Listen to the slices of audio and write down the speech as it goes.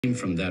came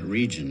from that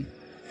region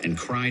and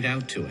cried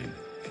out to him,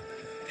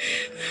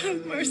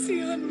 "Have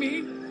mercy on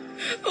me,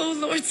 O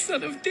Lord,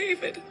 Son of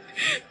David.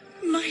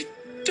 My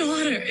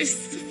daughter is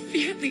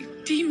severely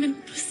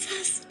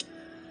demon-possessed."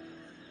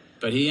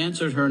 But he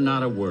answered her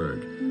not a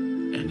word,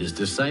 and his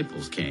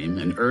disciples came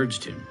and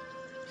urged him,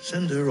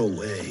 "Send her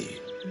away,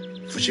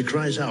 for she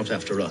cries out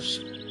after us."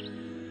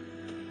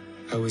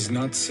 I was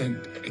not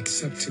sent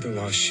except to the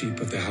lost sheep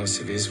of the house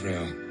of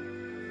Israel.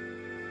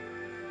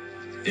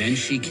 Then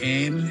she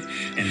came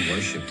and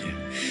worshipped him.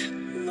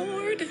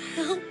 "Lord,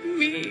 help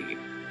me."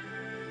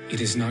 It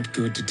is not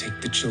good to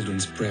take the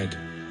children's bread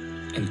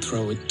and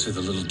throw it to the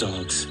little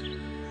dogs.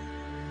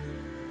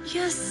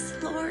 "Yes,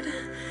 Lord.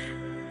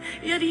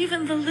 Yet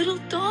even the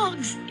little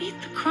dogs eat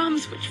the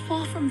crumbs which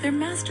fall from their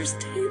master's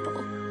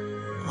table."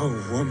 Oh,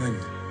 woman,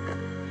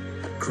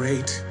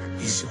 great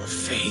is your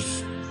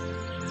faith.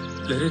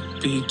 Let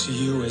it be to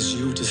you as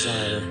you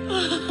desire.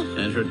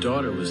 And her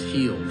daughter was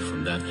healed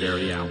from that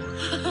very hour.